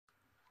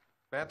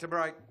About to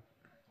break.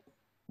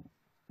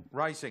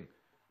 Racing.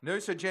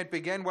 Noosa Jet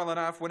began well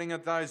enough, winning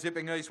it though,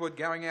 zipping eastward,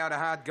 going out a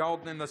hard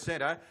Golden in the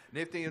centre.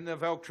 Nifty and the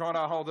Velk trying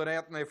to hold it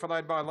out, and they're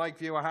followed by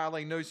Lakeview,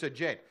 Harley, Noosa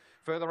Jet.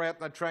 Further out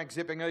the track,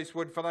 zipping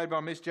eastward, followed by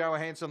Miss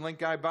Johansson,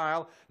 Linko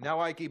Bale.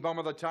 No Achy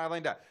Bomber, the tail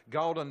ender.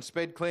 Golden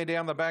sped clear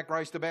down the back,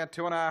 raced about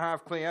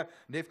 2.5 clear.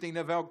 Nifty,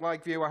 Navelk,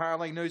 Lakeview,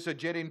 Harley, Noosa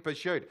Jet in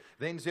pursuit.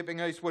 Then zipping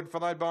eastward,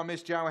 followed by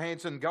Miss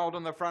Johansson.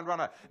 Golden, the front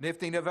runner.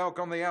 Nifty, Navelk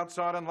on the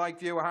outside, and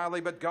Lakeview,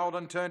 Harley, but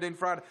Golden turned in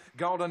front.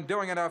 Golden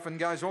doing enough and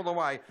goes all the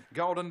way.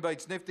 Golden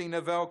beats Nifty,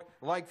 Navelk,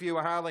 Lakeview,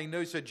 Harley,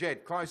 Noosa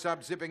Jet. Close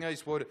up, zipping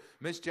eastward.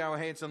 Miss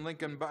Johansson,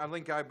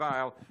 Linko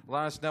Bale.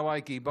 Last No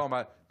Achy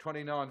Bomber,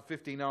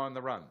 29.59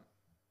 the run.